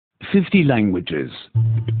50 languages.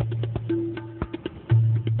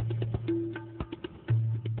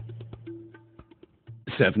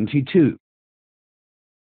 72.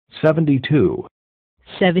 72.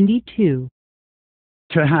 72.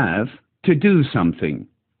 To have, to do something.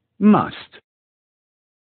 Must.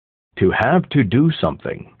 To have to do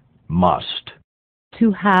something. Must.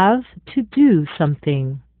 To have to do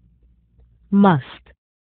something. Must.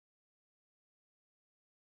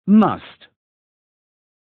 Must.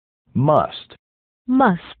 Must.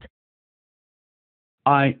 Must.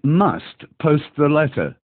 I must post the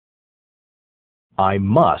letter. I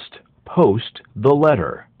must post the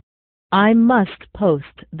letter. I must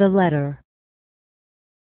post the letter.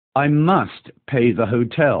 I must pay the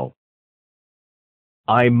hotel.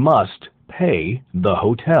 I must pay the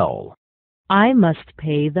hotel. I must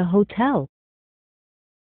pay the hotel.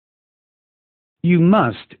 You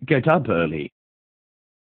must get up early.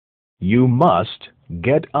 You must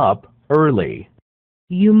get up early.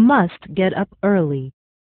 You must get up early.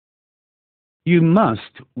 You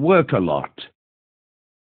must work a lot.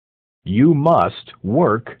 You must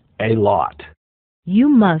work a lot. You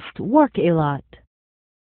must work a lot.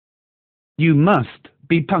 You must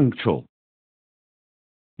be punctual.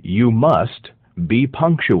 You must be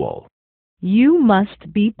punctual. You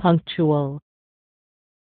must be punctual.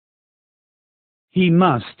 He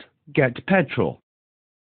must get petrol.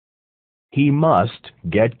 He must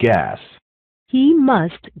get gas. He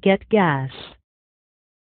must get gas.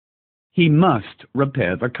 He must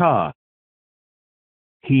repair the car.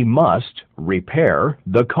 He must repair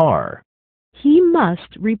the car. He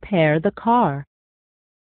must repair the car.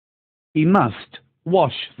 He must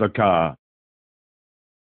wash the car.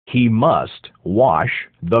 He must wash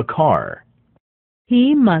the car.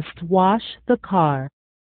 He must wash the car.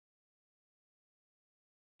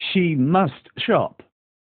 She must shop.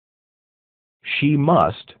 She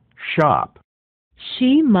must shop.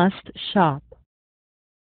 She must shop.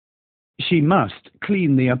 She must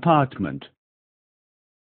clean the apartment.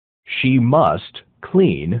 She must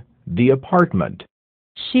clean the apartment.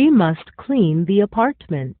 She must clean the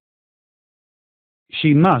apartment.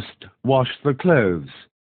 She must wash the clothes.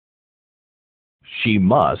 She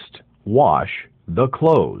must wash the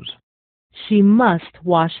clothes. She must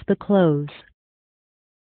wash the clothes.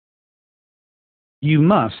 You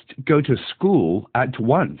must go to school at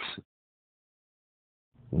once.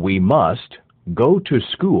 We must go to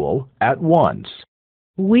school at once.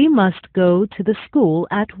 We must go to the school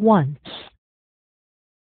at once.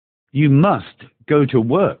 You must go to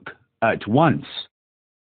work at once.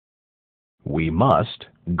 We must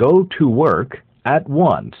go to work at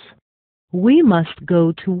once. We must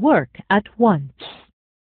go to work at once.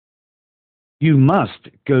 You must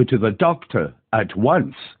go to the doctor at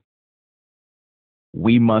once.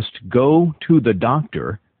 We must go to the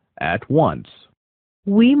doctor at once.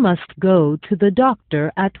 We must go to the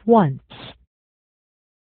doctor at once.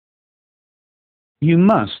 You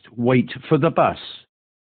must wait for the bus.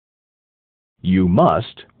 You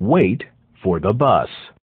must wait for the bus.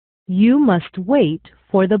 You must wait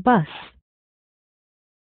for the bus.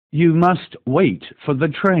 You must wait for the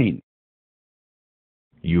train.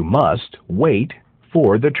 You must wait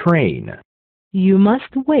for the train. You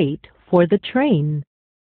must wait for the train.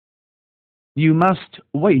 You must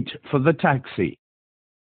wait for the taxi.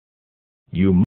 You